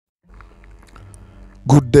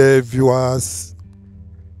Good day, viewers.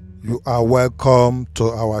 You are welcome to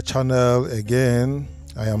our channel again.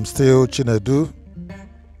 I am still Chinedu.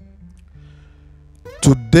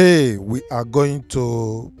 Today, we are going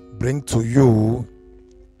to bring to you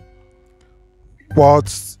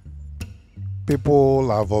what people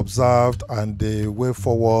have observed and the way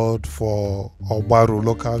forward for Ogbaru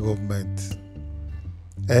local government.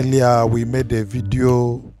 Earlier, we made a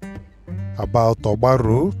video about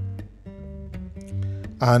Ogbaru,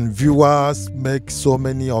 and viewers make so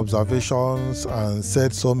many observations and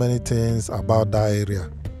said so many things about that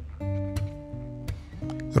area.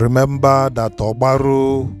 Remember that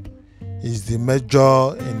Ogbaru is the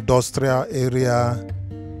major industrial area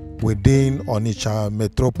within Onitsha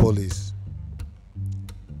metropolis,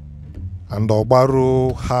 and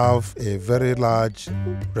Ogbaru have a very large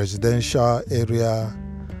residential area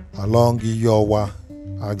along Iyowa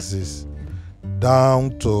axis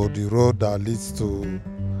down to the road that leads to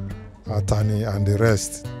Atani and the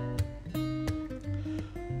rest.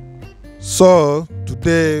 So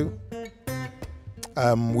today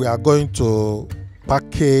we are going to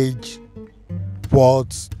package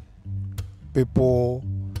what people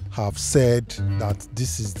have said that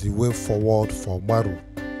this is the way forward for Ogbaru.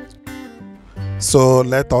 So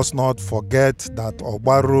let us not forget that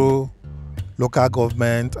Ogbaru local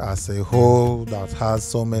government as a whole, that has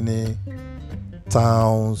so many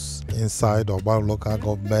towns inside Ogbaru local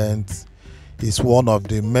government, is one of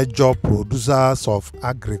the major producers of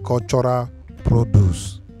agricultural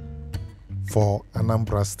produce for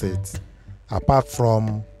Anambra state. Apart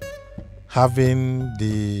from having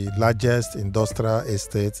the largest industrial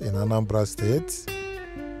estates in Anambra state,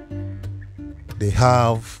 they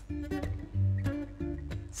have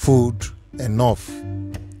food enough.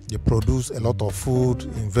 They produce a lot of food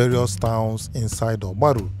in various towns inside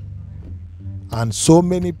Ogbaru. And so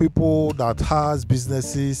many people that has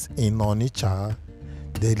businesses in Onitsha,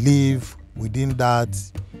 they live within that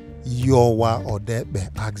Iyowa or Debe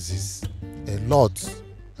axis. A lot.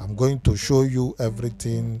 I'm going to show you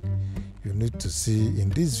everything you need to see in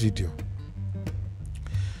this video.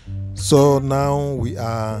 So now we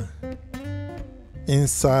are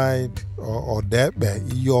inside Odebe,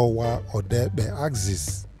 Iyowa Odebe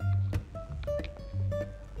axis.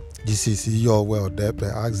 This is Iyowa Odebe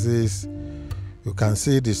axis. You can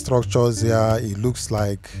see the structures here. It looks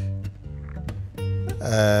like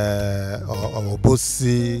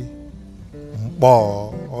Obosi,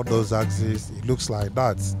 Mbo, all those axes. It looks like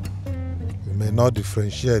that. You may not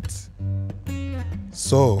differentiate.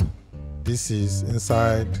 So this is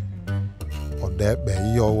inside Odebe,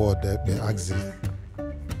 Iyowa Odebe axis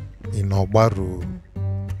in Ogbaru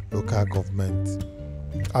local government.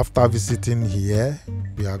 After visiting here,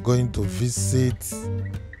 we are going to visit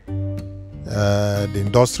the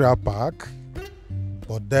industrial park,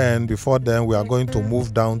 but then before then we are going to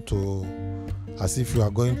move down to, as if you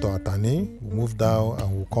are going to Atani, we'll move down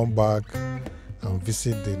and we'll come back and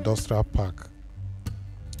visit the industrial park.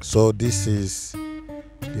 So this is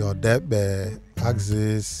the Odebe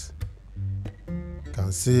axis. You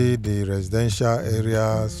can see the residential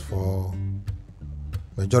areas for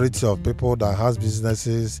majority of people that has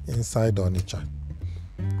businesses inside Onitsha.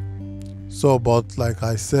 So, but like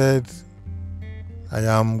I said, I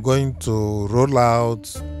am going to roll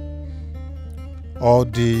out all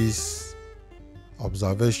these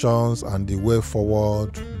observations and the way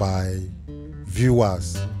forward by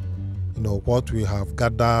viewers. You know, what we have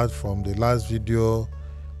gathered from the last video,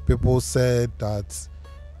 people said that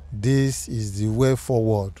this is the way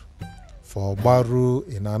forward for Ogbaru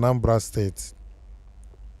in Anambra state.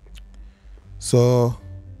 So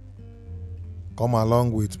come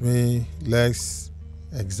along with me, let's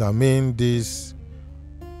examine these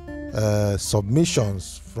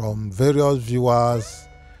submissions from various viewers.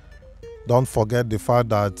 Don't forget the fact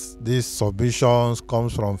that these submissions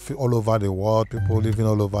comes from all over the world, people living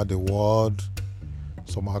all over the world.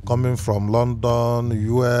 Some are coming from London,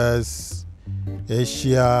 US,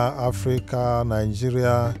 Asia, Africa,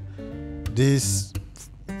 Nigeria. This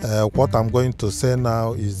what I'm going to say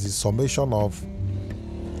now is the summation of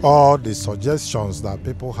all the suggestions that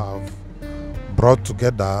people have brought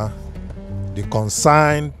together. The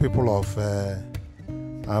concerned people of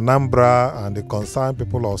Anambra and the concerned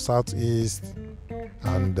people of Southeast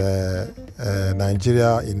and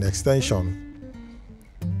Nigeria in extension.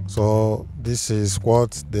 So this is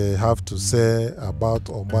what they have to say about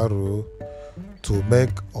Ogbaru to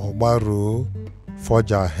make Ogbaru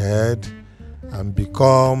forge ahead and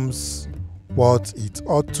becomes what it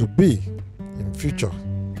ought to be in future.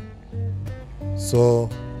 So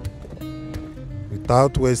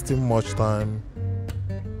without wasting much time,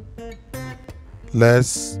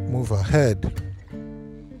 let's move ahead.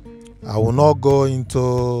 I will not go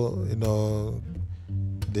into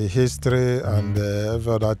the history and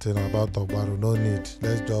every other thing about Ogbaru. No need.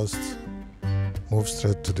 Let's just move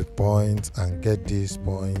straight to the point and get these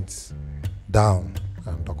points down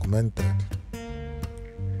and documented.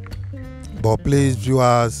 But please,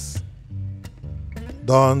 viewers,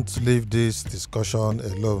 don't leave this discussion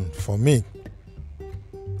alone. For me,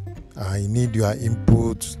 I need your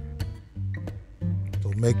input to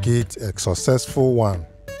make it a successful one.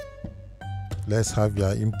 Let's have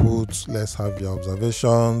your input, let's have your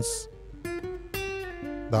observations.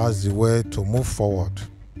 That's the way to move forward.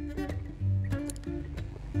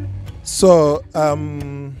 So,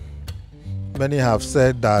 many have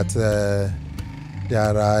said that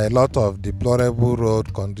there are a lot of deplorable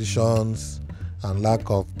road conditions and lack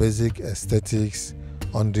of basic aesthetics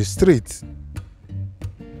on the street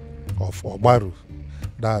of Ogbaru.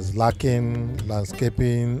 That's lacking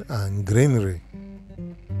landscaping and greenery.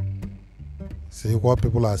 See what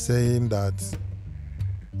people are saying, that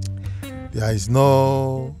there is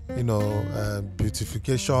no,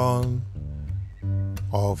 beautification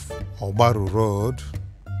of Ogbaru Road,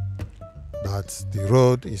 that the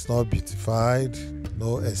road is not beautified,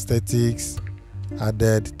 no aesthetics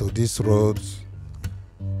added to this road,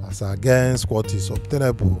 as against what is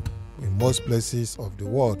obtainable in most places of the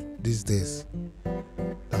world these days.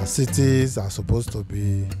 Our cities are supposed to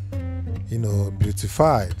be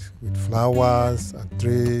beautified with flowers and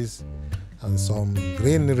trees and some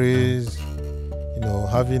greeneries,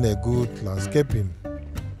 having a good landscaping.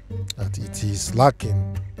 That it is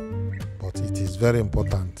lacking, but it is very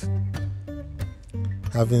important.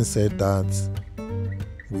 Having said that,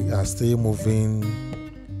 we are still moving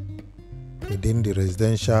within the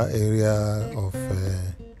residential area of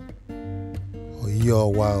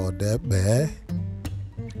Oyowa Odebe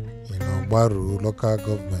in Ogbaru local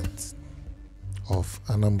government of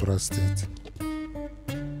Anambra State.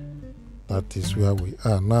 That is where we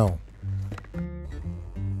are now.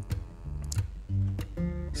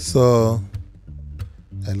 So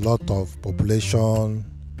a lot of population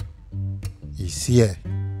is here.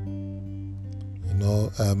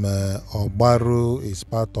 Ogbaru is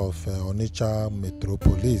part of Onitsha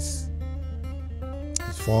metropolis.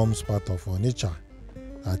 It forms part of Onitsha.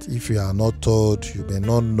 That if you are not told, you may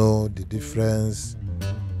not know the difference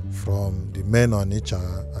from the main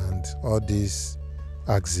Onitsha and all these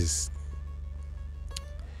axes.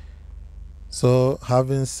 So,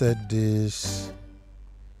 having said this,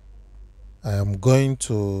 I am going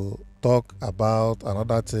to talk about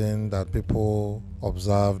another thing that people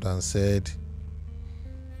observed and said.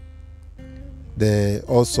 They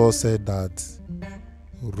also said that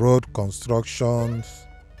road construction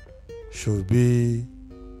should be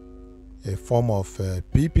a form of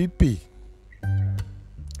PPP.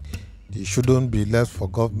 It shouldn't be left for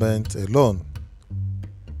government alone.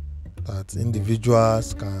 That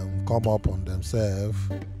individuals can come up on themselves,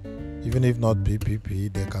 even if not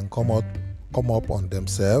PPP, they can come up on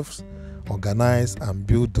themselves, organize and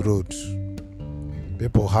build roads.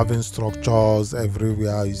 People having structures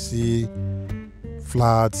everywhere. You see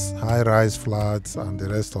flats, high-rise flats, and the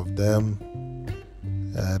rest of them.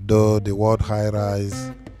 Though the word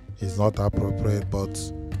high-rise is not appropriate,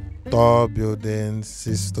 but tall buildings,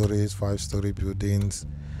 6 stories, 5-story buildings,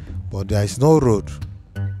 but there is no road.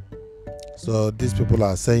 So these people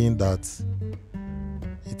are saying that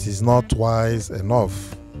it is not wise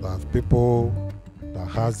enough that people that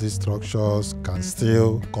has these structures can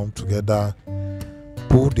still come together,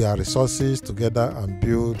 put their resources together and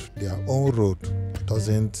build their own road. It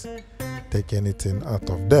doesn't take anything out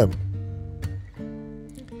of them.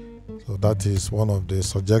 So that is one of the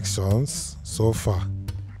suggestions so far.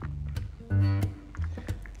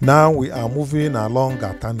 Now we are moving along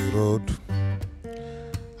Atani Road.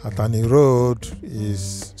 Atani Road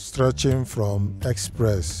is stretching from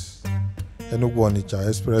Express, Enugu-Onitsha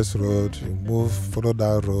Express Road. You follow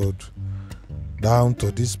that road down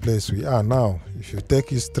to this place we are now. If you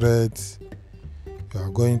take it straight, you are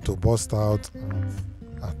going to bust out of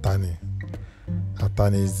Atani.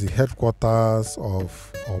 Atani is the headquarters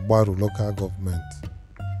of Ogbaru local government.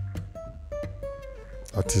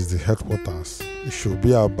 That is the headquarters. It should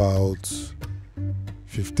be about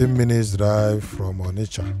 15 minutes drive from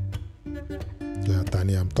Onitsha. The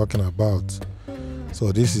Atani I'm talking about.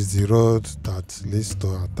 So this is the road that leads to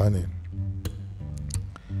Atani.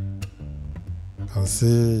 You can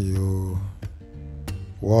see, you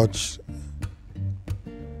watch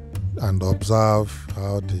and observe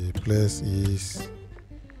how the place is.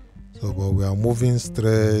 So, but we are moving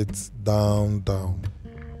straight down.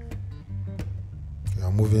 We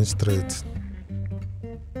are moving straight.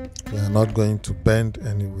 We are not going to bend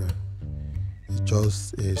anywhere. It's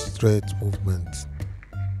just a straight movement.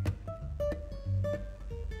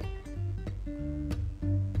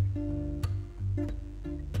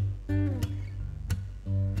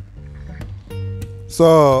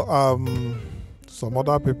 So some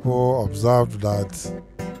other people observed that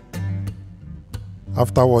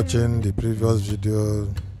after watching the previous video,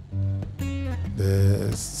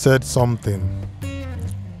 they said something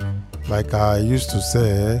like I used to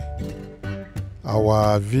say,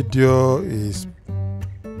 our video is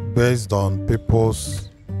based on people's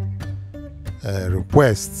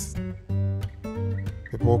requests.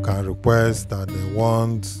 People can request that they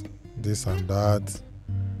want this and that,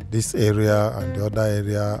 this area and the other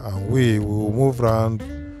area, and we will move around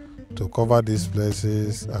to cover these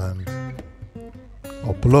places and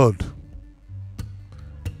upload.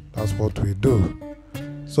 That's what we do.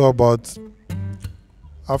 So, but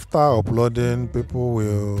after uploading, people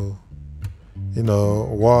will,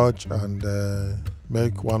 watch and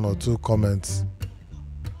make one or two comments.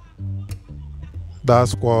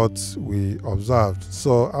 That's what we observed.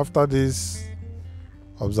 So after these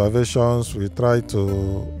observations, we try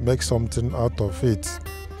to make something out of it,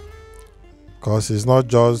 because it's not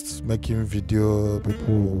just making video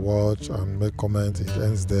people will watch and make comments, it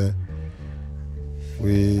ends there.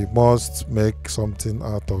 We must make something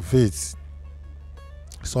out of it,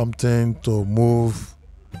 something to move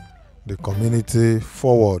the community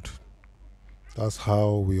forward. That's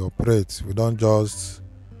how we operate. We don't just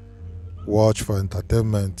watch for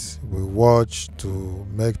entertainment. We watch to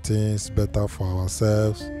make things better for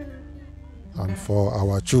ourselves and for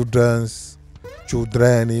our children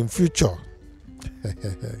in future.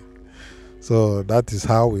 So that is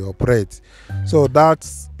how we operate. So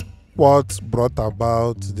that's what brought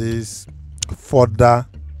about this further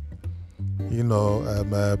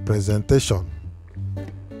presentation.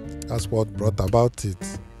 That's what brought about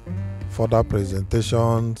it. Further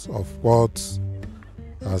presentations of what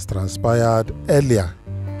has transpired earlier.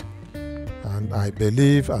 And I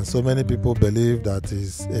believe, and so many people believe, that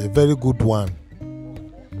is a very good one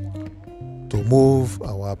to move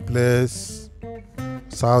our place,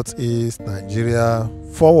 Southeast Nigeria,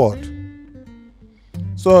 forward.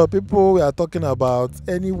 So people, we are talking about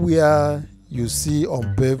anywhere you see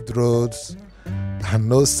unpaved roads and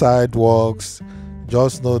no sidewalks,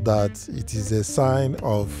 just know that it is a sign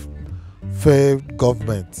of failed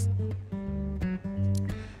government.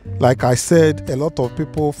 Like I said, a lot of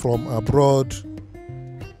people from abroad,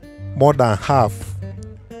 more than half,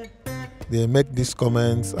 they make these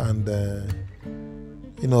comments, and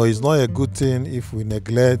it's not a good thing if we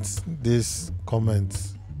neglect these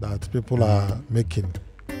comments that people are making.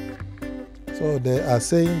 So they are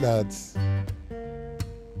saying that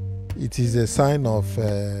it is a sign of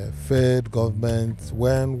failed government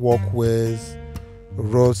when walkways,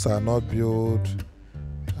 roads are not built,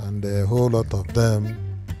 and a whole lot of them,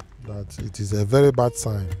 that it is a very bad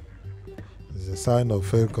sign. It's a sign of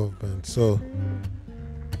failed government. So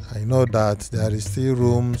I know that there is still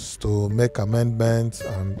rooms to make amendments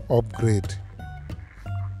and upgrade.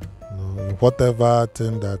 Whatever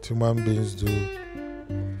thing that human beings do,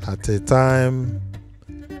 at a time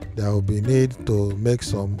there will be need to make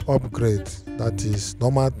some upgrade. That is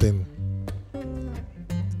normal thing.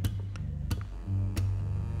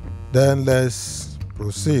 Then let's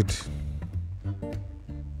proceed.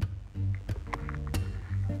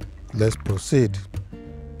 Let's proceed.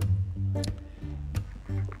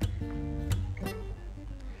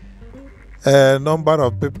 A number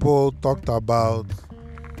of people talked about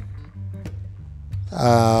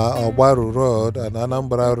Ogbaru Road and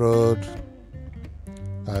Anambra Road.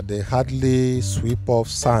 They hardly sweep off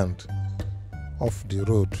sand off the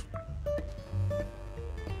road.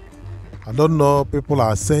 I don't know, people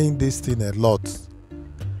are saying this thing a lot,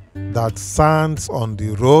 that sands on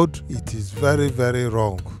the road, it is very, very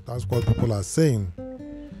wrong. That's what people are saying.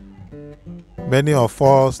 Many of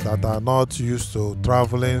us that are not used to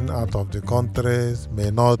traveling out of the country may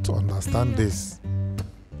not understand this.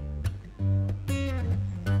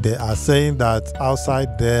 They are saying that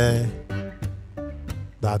outside there,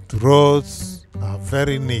 that roads are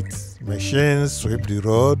very neat. Machines sweep the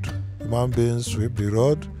road, human beings sweep the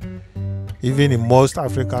road. Even in most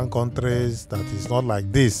African countries, that is not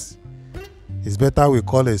like this. It's better we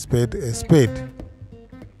call a spade a spade.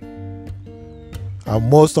 And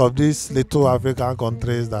most of these little African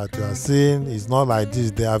countries that you are seeing is not like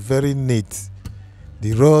this. They are very neat.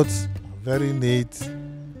 The roads are very neat.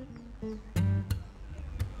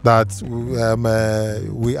 That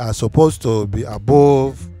we are supposed to be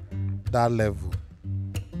above that level.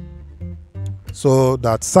 So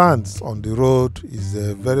that sands on the road is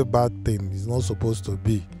a very bad thing. It's not supposed to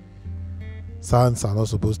be. Sands are not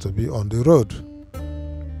supposed to be on the road.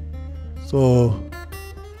 So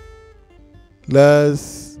they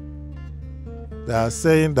are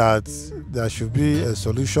saying that there should be a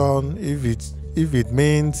solution if it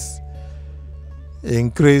means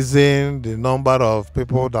increasing the number of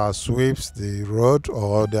people that sweeps the road,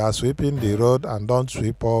 or they are sweeping the road and don't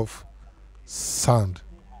sweep off sand.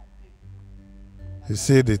 You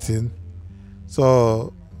see the thing?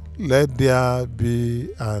 So let there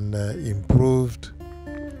be an improved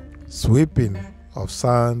sweeping of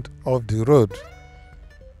sand off the road.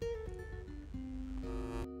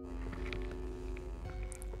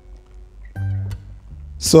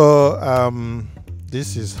 So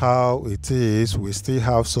this is how it is. We still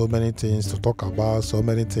have so many things to talk about, so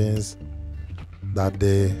many things that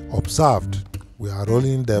they observed. We are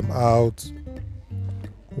rolling them out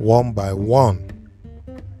one by one.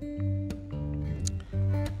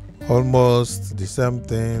 Almost the same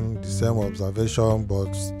thing, the same observation,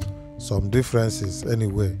 but some differences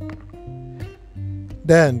anyway.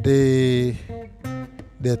 Then they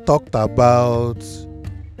talked about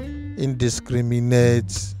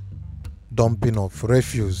indiscriminate dumping of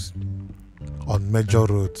refuse on major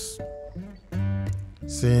roads.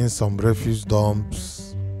 Seeing some refuse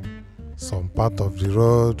dumps, some part of the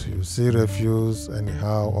road, you see refuse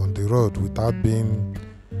anyhow on the road without being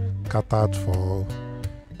catered for,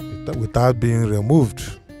 without being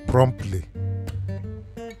removed promptly.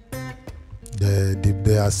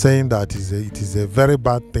 They are saying that it is a very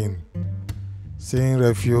bad thing, seeing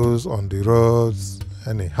refuse on the roads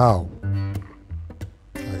anyhow.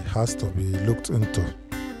 It has to be looked into.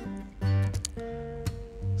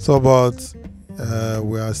 So, but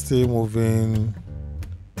we are still moving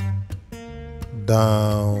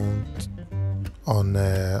down on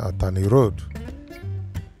Atani Road.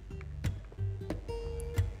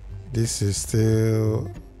 This is still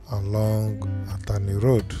along Atani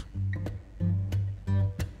Road.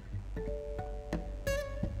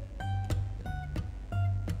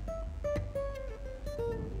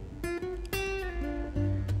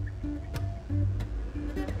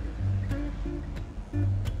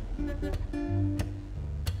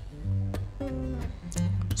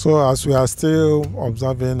 So as we are still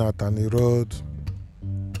observing Atani Road,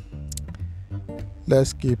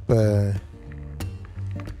 let's keep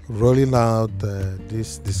rolling out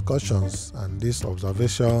these discussions and these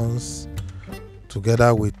observations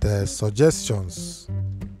together with suggestions.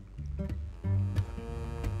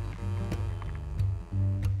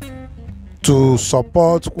 To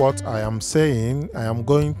support what I am saying, I am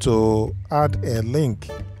going to add a link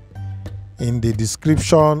in the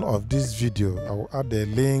description of this video. I will add a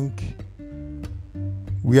link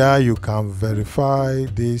where you can verify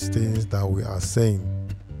these things that we are saying,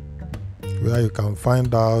 where you can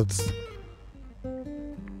find out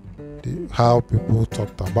how people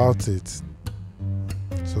talked about it.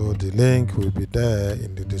 So the link will be there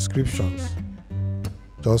in the descriptions.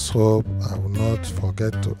 Just hope I will not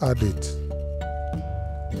forget to add it.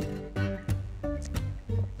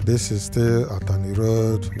 This is still Atani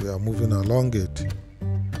Road. We are moving along it.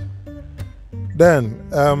 Then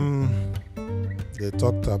they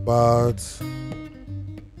talked about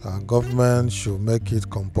our government should make it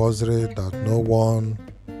compulsory that no one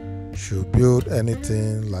should build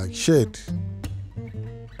anything like shade.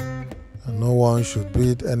 And no one should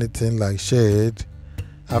build anything like shade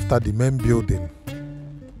after the main building.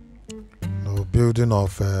 No building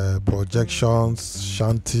of projections,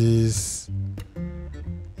 shanties,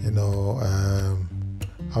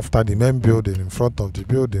 after the main building, in front of the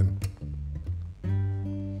building.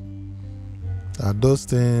 And those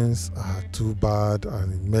things are too bad,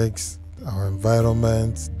 and it makes our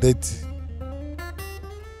environment dirty.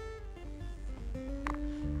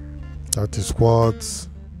 That is what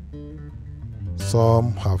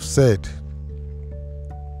some have said.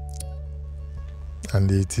 And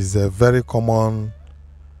it is a very common,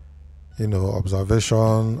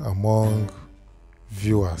 observation among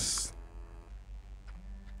viewers,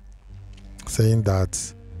 saying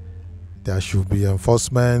that there should be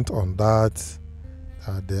enforcement on that,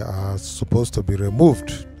 they are supposed to be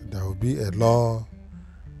removed. There will be a law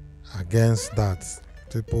against that.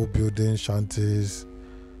 People building shanties,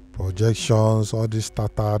 projections, all this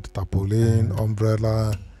tattered tarpaulin,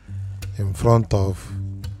 umbrella in front of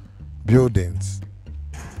buildings.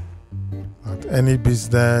 And any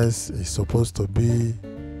business is supposed to be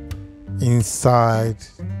inside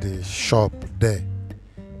the shop there.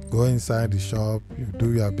 Go inside the shop, you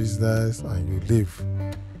do your business and you leave.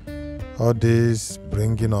 All this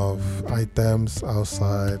bringing of items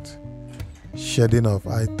outside shedding of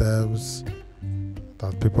items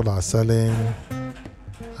that people are selling.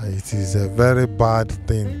 It is a very bad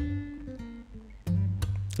thing.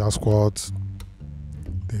 That's what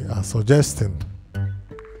they are suggesting.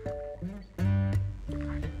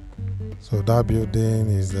 So that building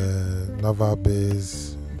is a naval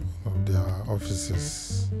base of their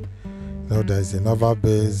offices. There is a naval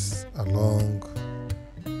base along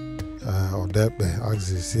Odepe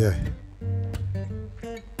axis here.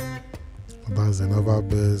 That's a naval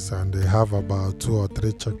base, and they have about 2 or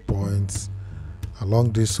 3 checkpoints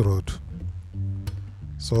along this road.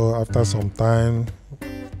 So after some time,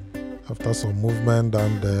 after some movement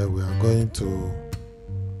down there, we are going to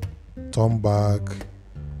turn back.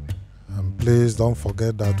 And please don't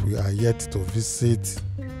forget that we are yet to visit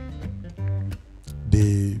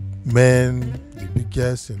the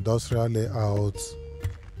biggest industrial layout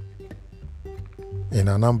in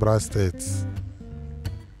Anambra State.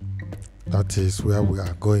 That is where we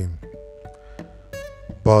are going.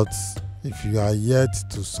 But if you are yet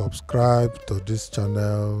to subscribe to this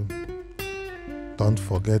channel, don't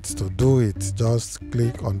forget to do it. Just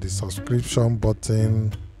click on the subscription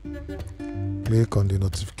button, click on the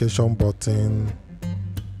notification button,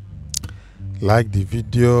 like the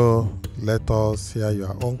video, let us hear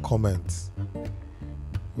your own comments.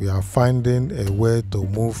 We are finding a way to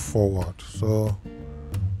move forward, so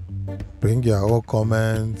bring your own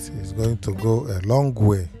comments. It's going to go a long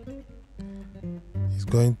way. It's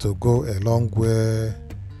going to go a long way.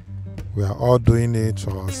 We are all doing it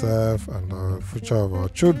for ourselves and the future of our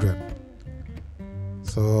children.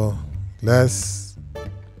 So let's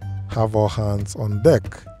have our hands on deck.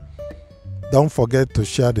 Don't forget to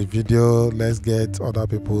share the video. Let's get other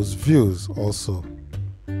people's views also.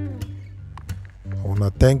 I want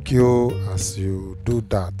to thank you as you do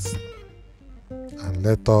that. And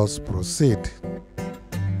let us proceed.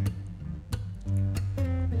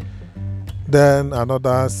 Then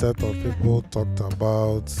another set of people talked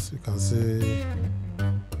about, you can see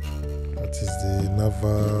that is the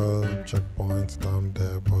naval checkpoint down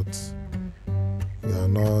there, but we are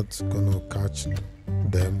not going to catch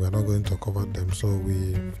them. We are not going to cover them, so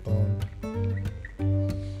we turn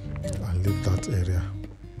and leave that area.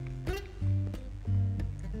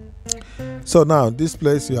 So now this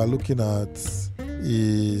place you are looking at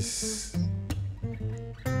is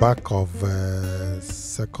back of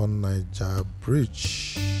Second Niger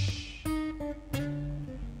Bridge. You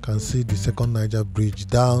can see the Second Niger Bridge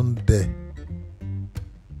down there.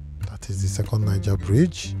 That is the Second Niger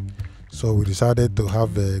Bridge. So we decided to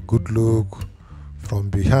have a good look from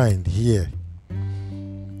behind here.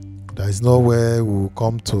 There is no way we will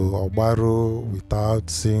come to Ogbaru without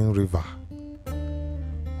seeing river.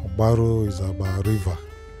 Ogbaru is about river.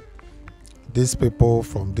 These people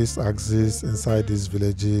from this axis inside these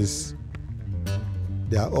villages,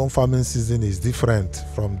 their own farming season is different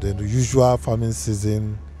from the usual farming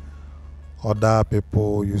season other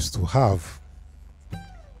people used to have.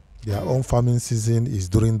 Their own farming season is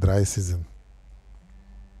during dry season,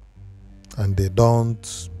 and they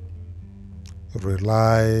don't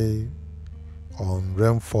rely on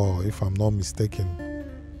rainfall, if I'm not mistaken.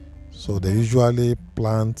 So they usually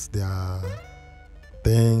plant their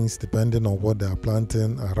things, depending on what they are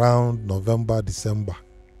planting, around November, December.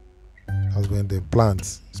 That's when they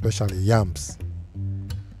plant, especially yams.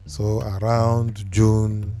 So around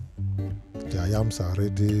June, their yams are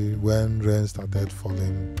ready. When rain started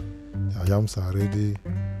falling, their yams are ready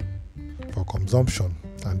for consumption.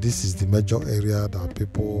 And this is the major area that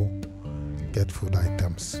people get food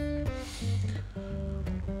items.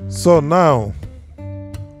 So now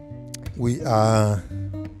we are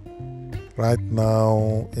right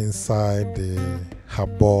now inside the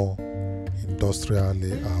harbor industrial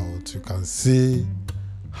layout. You can see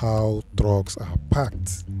how trucks are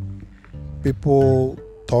parked. People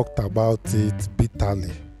talked about it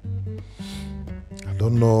bitterly. I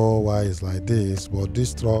don't know why it's like this, but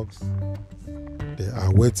these trucks, they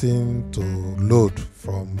are waiting to load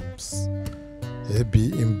from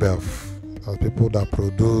AB InBev. That's people that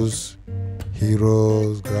produce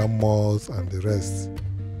Heroes, Grandmas, and the rest.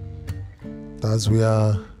 That's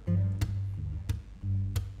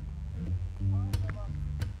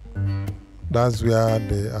where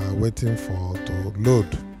they are waiting for to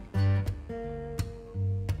load.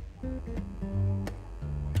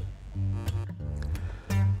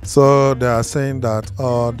 So they are saying that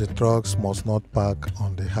all the trucks must not park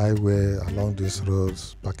on the highway along these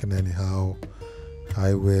roads, parking anyhow,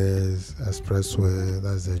 highways, expressway.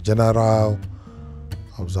 That's a general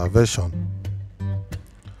observation.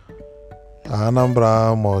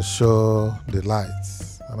 Anambra must show the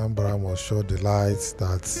lights. Anambra must show the lights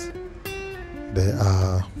that they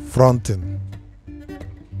are fronting.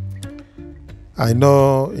 I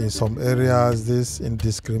know in some areas this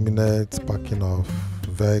indiscriminate parking of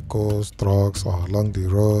vehicles, trucks or along the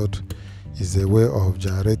road is a way of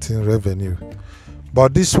generating revenue.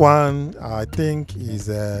 But this one, I think, is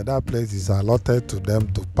that place is allotted to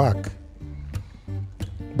them to park.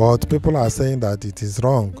 But people are saying that it is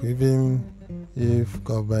wrong, even if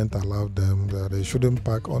government allowed them, that they shouldn't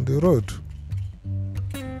park on the road.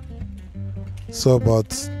 So, but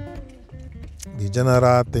the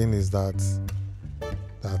general thing is that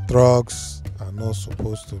trucks are not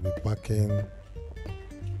supposed to be parking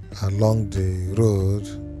along the road,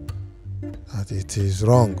 that it is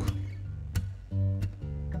wrong.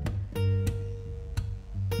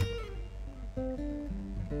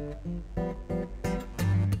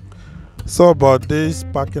 So, but this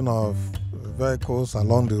parking of vehicles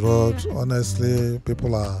along the road, honestly,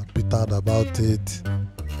 people are bitter about it,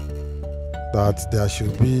 that there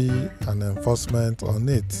should be an enforcement on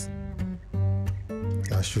it.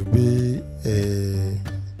 There should be a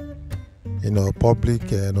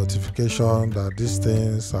public notification that these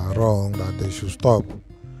things are wrong, that they should stop,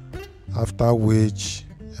 after which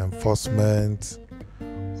enforcement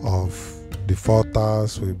of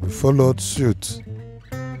defaulters will be followed suit.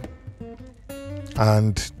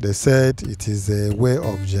 And they said it is a way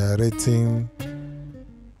of generating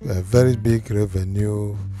a very big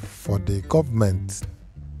revenue for the government.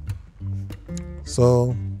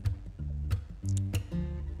 So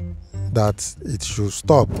that it should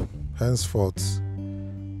stop henceforth,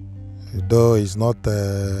 though it's not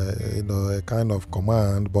a kind of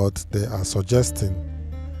command, but they are suggesting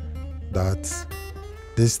that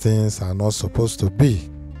these things are not supposed to be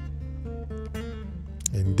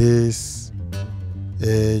in this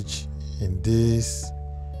age, in this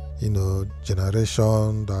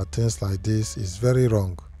generation, that things like this is very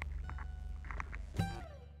wrong.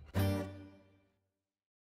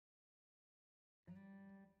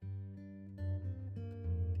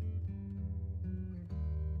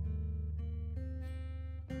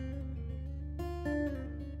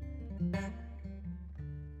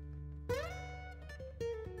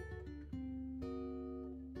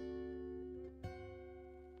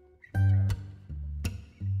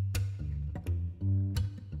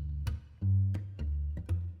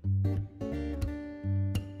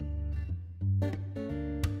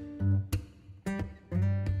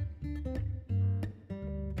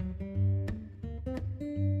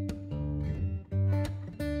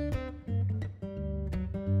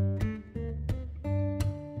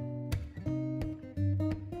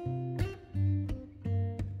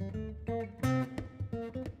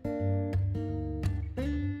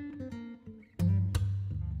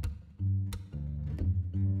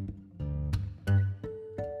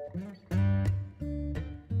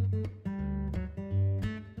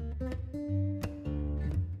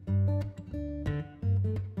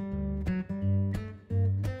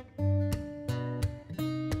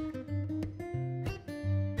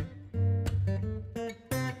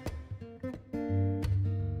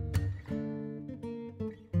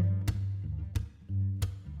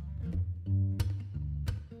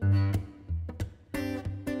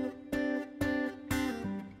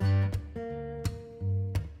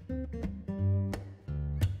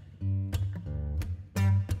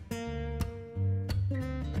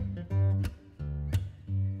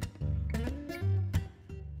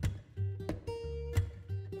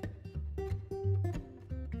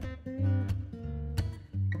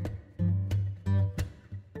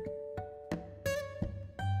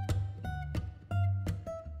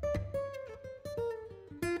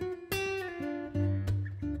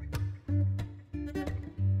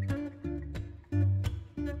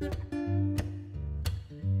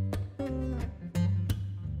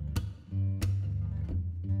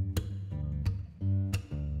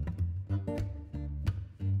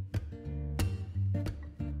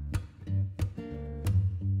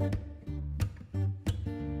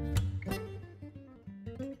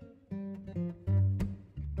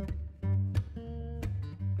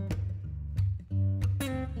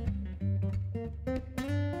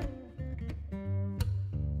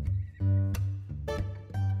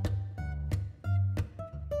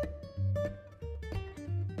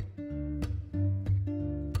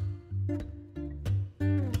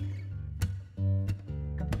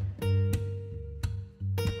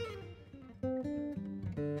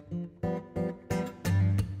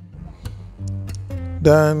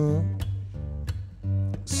 Then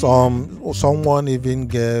someone even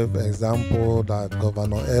gave example that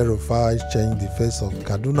Governor El-Rufai changed the face of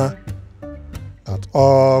Kaduna, that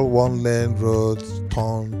all one-lane roads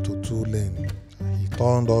turned to two-lane. He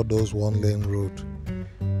turned all those one-lane road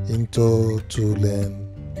into two-lane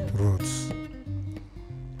roads.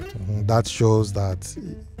 That shows that,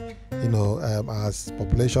 as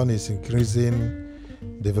population is increasing,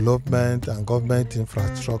 development and government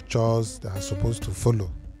infrastructures that are supposed to follow,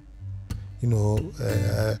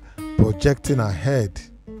 projecting ahead.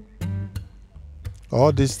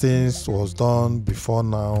 All these things was done before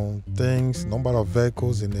now. Number of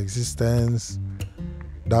vehicles in existence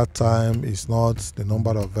that time is not the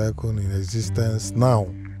number of vehicles in existence now.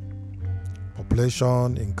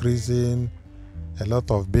 Population increasing, a lot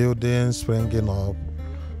of buildings springing up.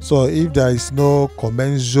 So if there is no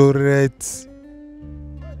commensurate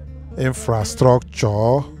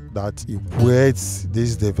infrastructure that equates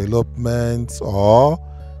this development or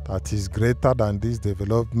that is greater than this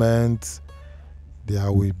development, there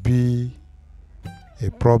will be a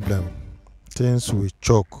problem. Things will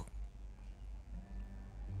choke.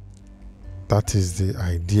 That is the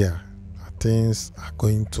idea. Things are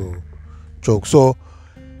going to choke. So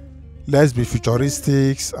let's be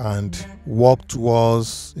futuristic and work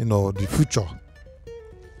towards, the future.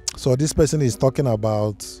 So this person is talking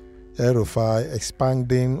about El-Rufai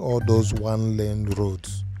expanding all those one-lane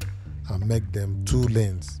roads and make them 2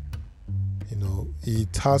 lanes.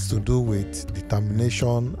 It has to do with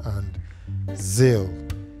determination and zeal.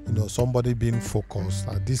 Somebody being focused.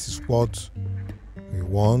 And this is what we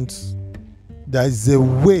want. There is a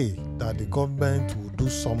way that the government will do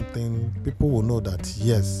something. People will know that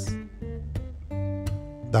yes,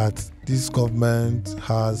 that this government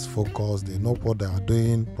has focus. They know what they are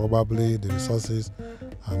doing. Probably the resources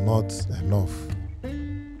are not enough.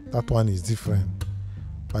 That one is different.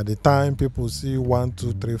 By the time people see 1,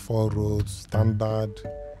 2, 3, 4 roads, standard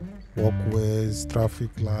walkways, traffic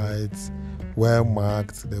lights, well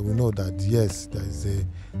marked, they will know that yes, there is a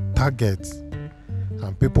target,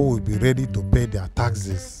 and people will be ready to pay their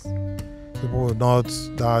taxes. People will not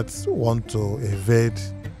want to evade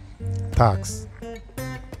tax.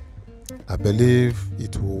 I believe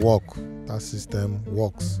it will work. That system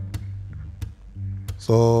works.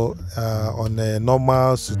 So on a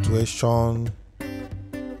normal situation,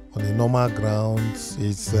 on a normal ground,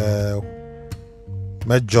 it's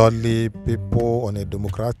majorly people on a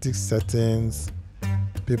democratic settings.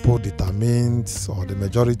 People determines, or the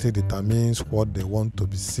majority determines what they want to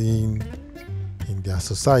be seen in their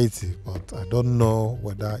society. But I don't know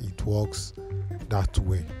whether it works that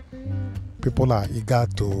way. People are eager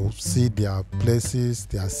to see their places,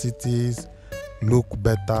 their cities look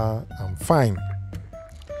better and fine.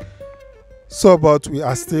 So, but we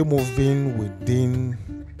are still moving within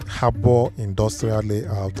Harbour Industrial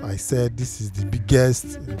Layout. I said this is the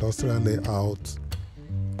biggest industrial layout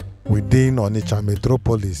within Onitsha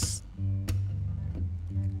Metropolis.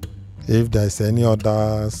 If there is any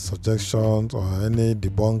other suggestions or any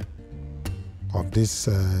debunk of these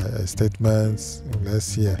statements,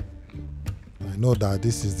 let's hear. I know that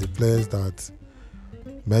this is the place that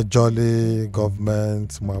majorly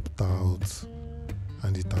government mapped out,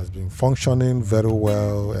 and it has been functioning very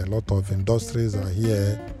well. A lot of industries are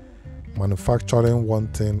here, manufacturing one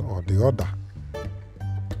thing or the other.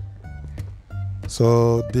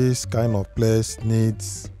 So this kind of place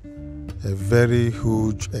needs a very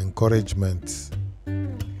huge encouragement.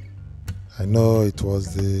 I know it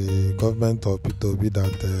was the government of P2B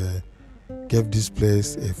that gave this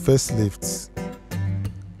place a facelift.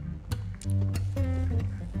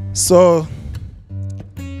 So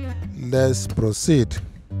let's proceed.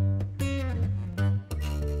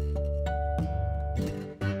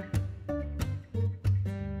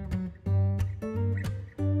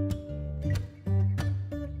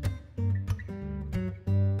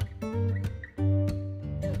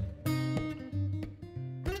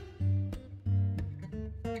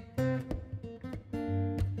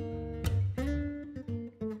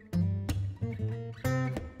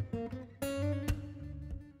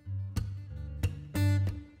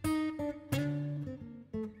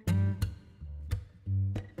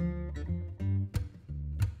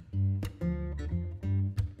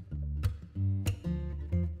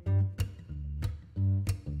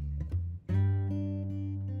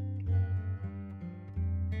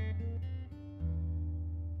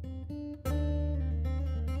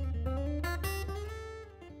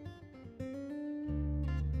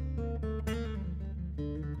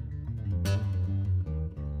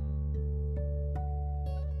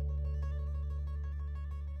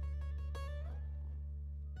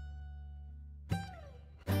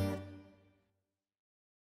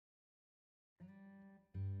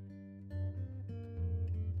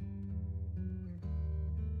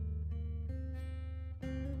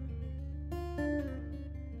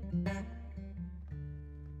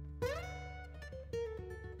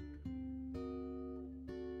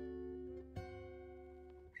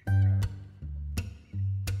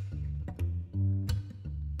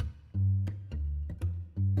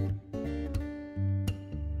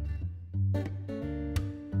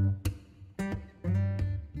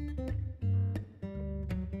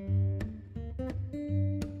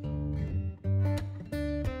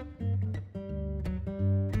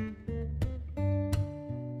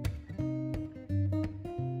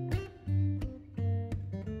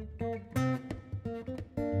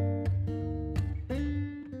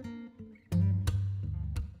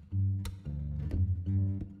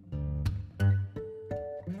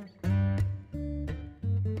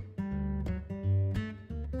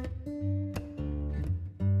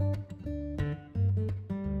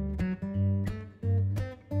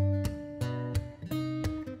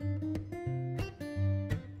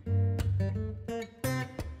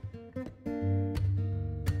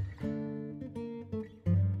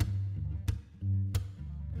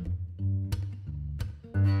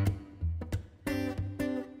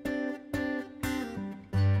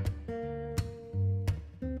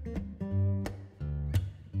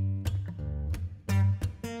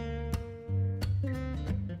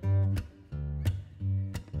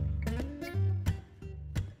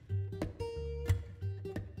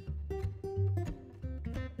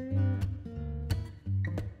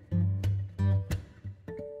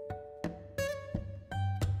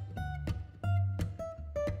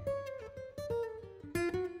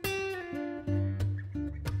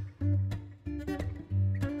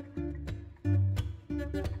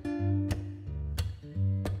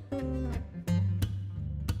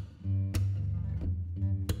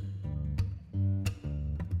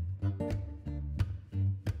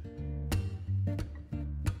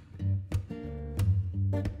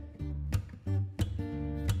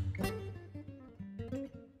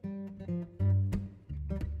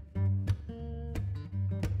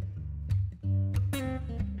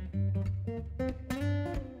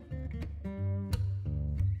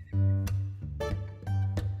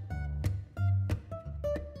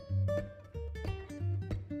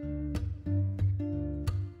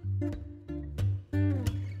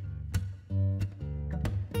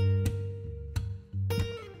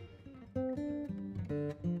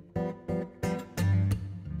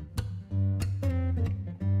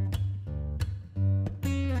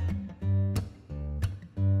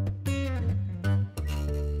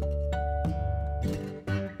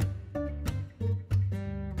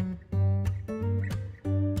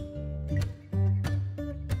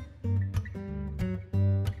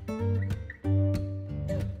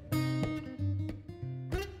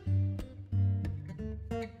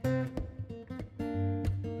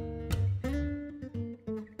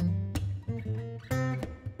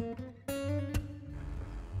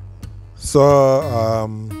 So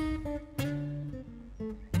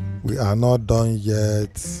we are not done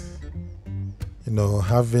yet.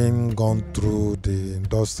 Having gone through the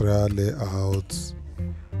industrial layout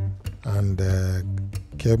and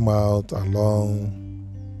came out along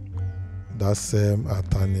that same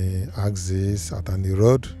Atani axis, Atani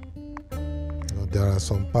road. There are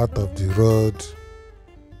some part of the road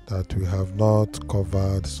that we have not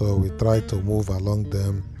covered, so we try to move along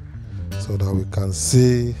them so that we can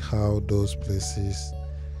see how those places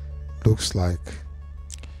looks like.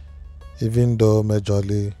 Even though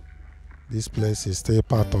majorly this place is still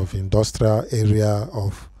part of industrial area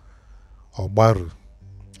of Ogbaru.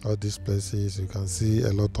 All these places you can see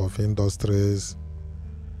a lot of industries,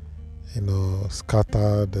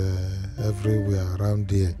 scattered everywhere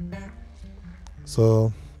around here.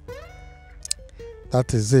 So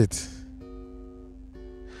that is it.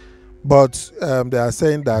 But they are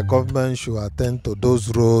saying that government should attend to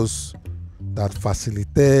those roads that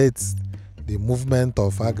facilitate the movement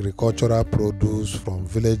of agricultural produce from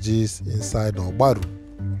villages inside Ogbaru.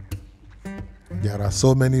 There are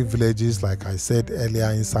so many villages, like I said earlier,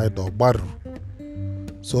 inside Ogbaru.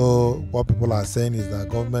 So what people are saying is that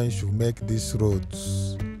government should make these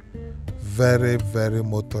roads very, very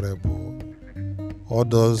motorable. All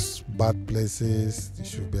those bad places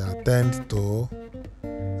should be attended to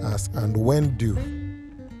as and when due.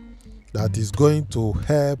 That is going to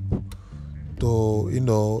help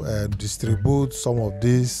to distribute some of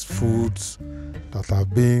these foods that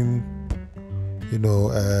have been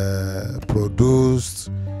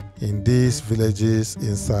produced in these villages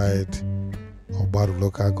inside Ogbaru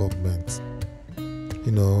local government.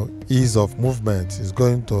 Ease of movement is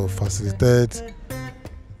going to facilitate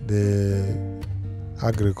the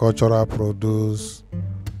agricultural produce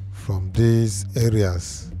from these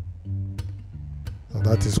areas. So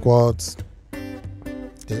that is what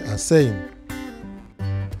they are saying.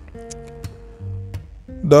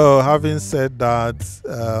 Though having said that,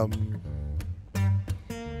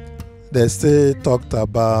 they still talked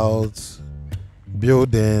about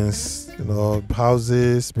buildings,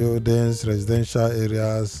 houses, buildings, residential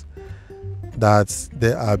areas that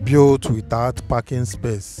they are built without parking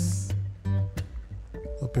space.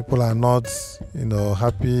 So people are not,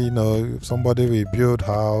 happy. If somebody will build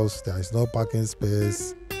house, there is no parking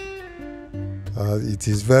space. It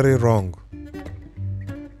is very wrong.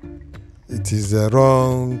 It is a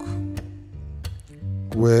wrong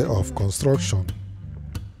way of construction.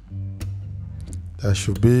 There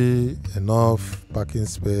should be enough parking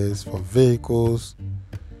space for vehicles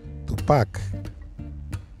to park.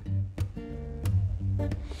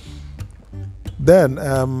 Then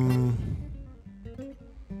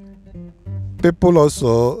people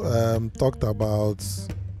also talked about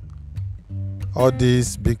all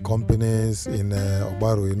these big companies in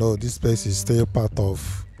Ogbaru. This place is still part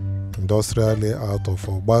of industrial layout of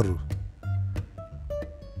Ogbaru.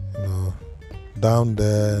 Down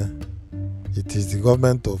there, it is the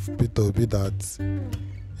government of P2B that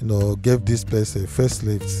gave this place a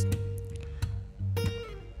facelift.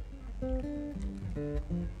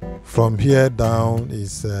 From here down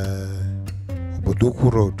is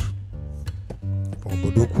Obodoku Road. From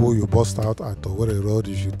Obodoku, you bust out at Owerri Road.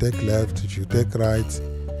 If you take left, if you take right,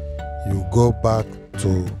 you go back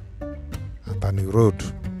to Atani Road.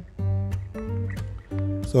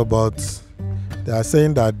 So, but they are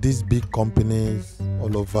saying that these big companies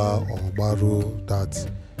all over Ogbaru, that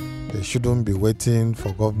they shouldn't be waiting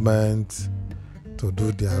for government to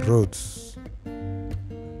do their roads.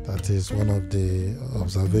 That is one of the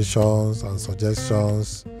observations and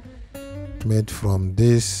suggestions made from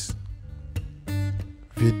this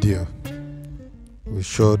video we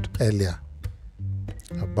showed earlier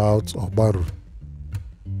about Ogbaru.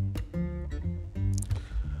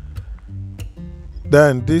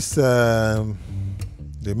 Then this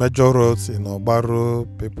The major roads in Ogbaru,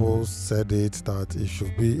 people said that it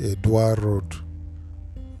should be a dual road.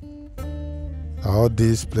 All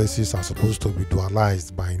these places are supposed to be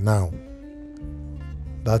dualized by now.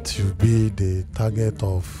 That should be the target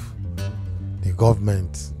of the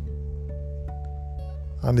government.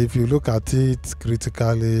 And if you look at it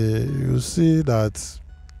critically, you see that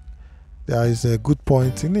there is a good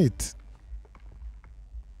point in it.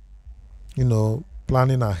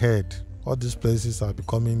 Planning ahead. All these places are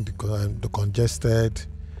becoming congested,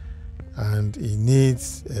 and it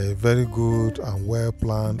needs a very good and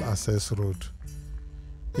well-planned access road.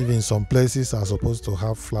 Even some places are supposed to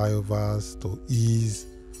have flyovers to ease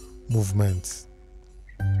movement.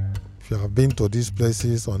 If you have been to these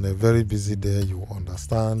places on a very busy day, you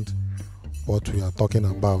understand what we are talking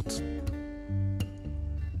about.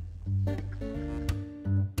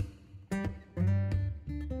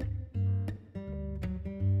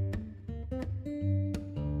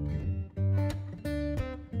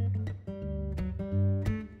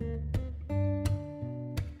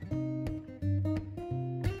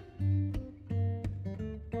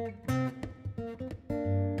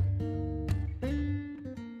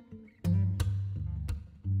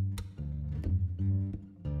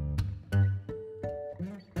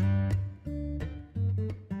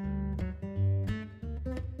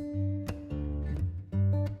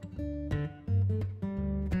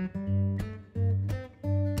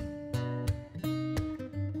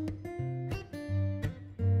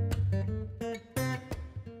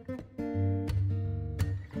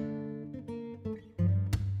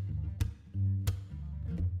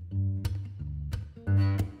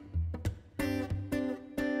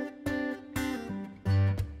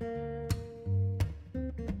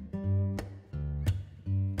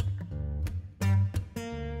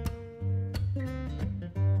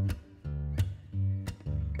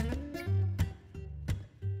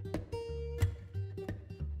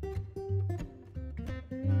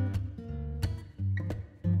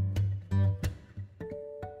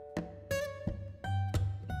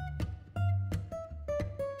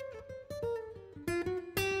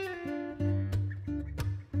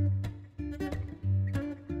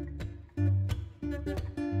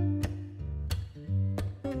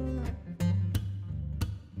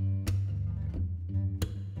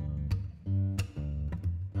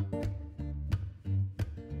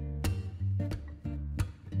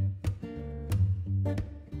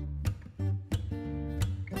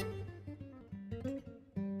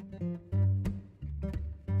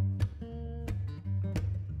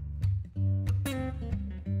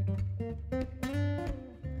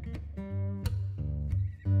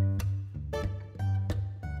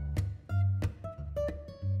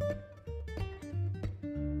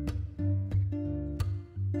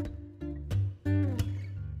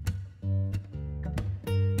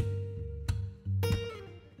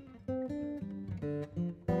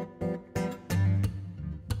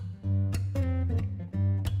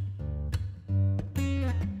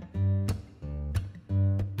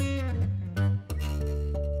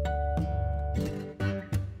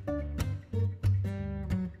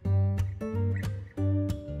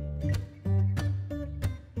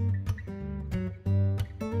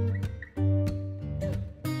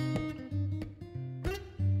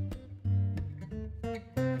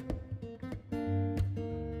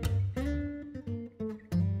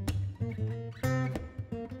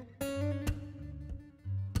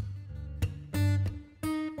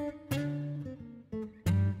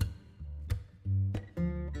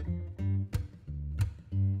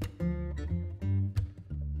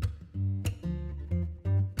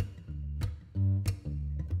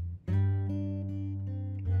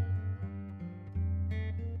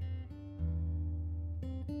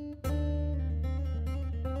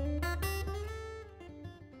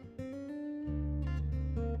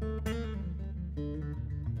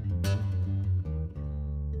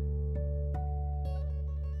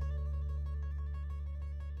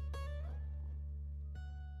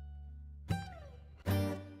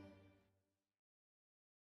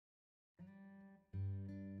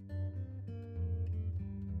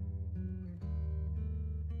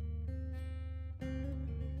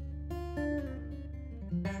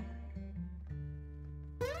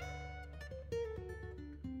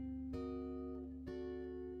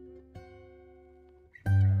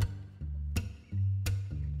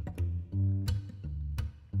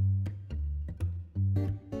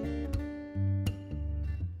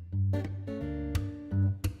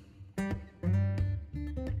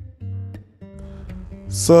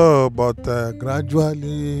 So, but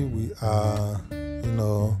gradually we are,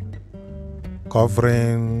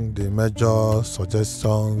 covering the major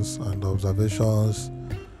suggestions and observations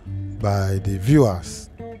by the viewers.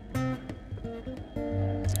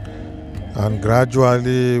 And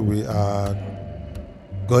gradually we are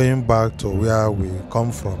going back to where we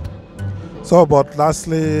come from. So, but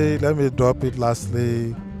lastly, let me drop it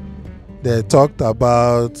lastly. They talked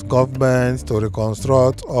about governments to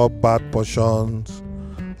reconstruct all bad portions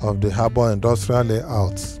of the harbor industrial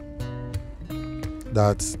layout.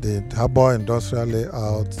 That the harbor industrial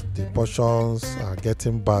layout, the portions are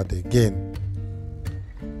getting bad again.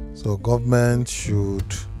 So government should,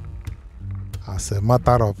 as a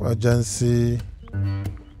matter of urgency,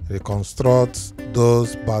 reconstruct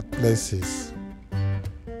those bad places.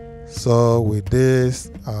 So with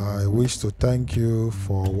this, I wish to thank you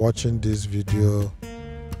for watching this video.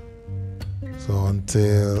 So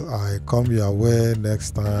until I come your way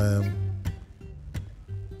next time,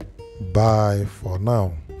 bye for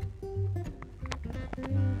now.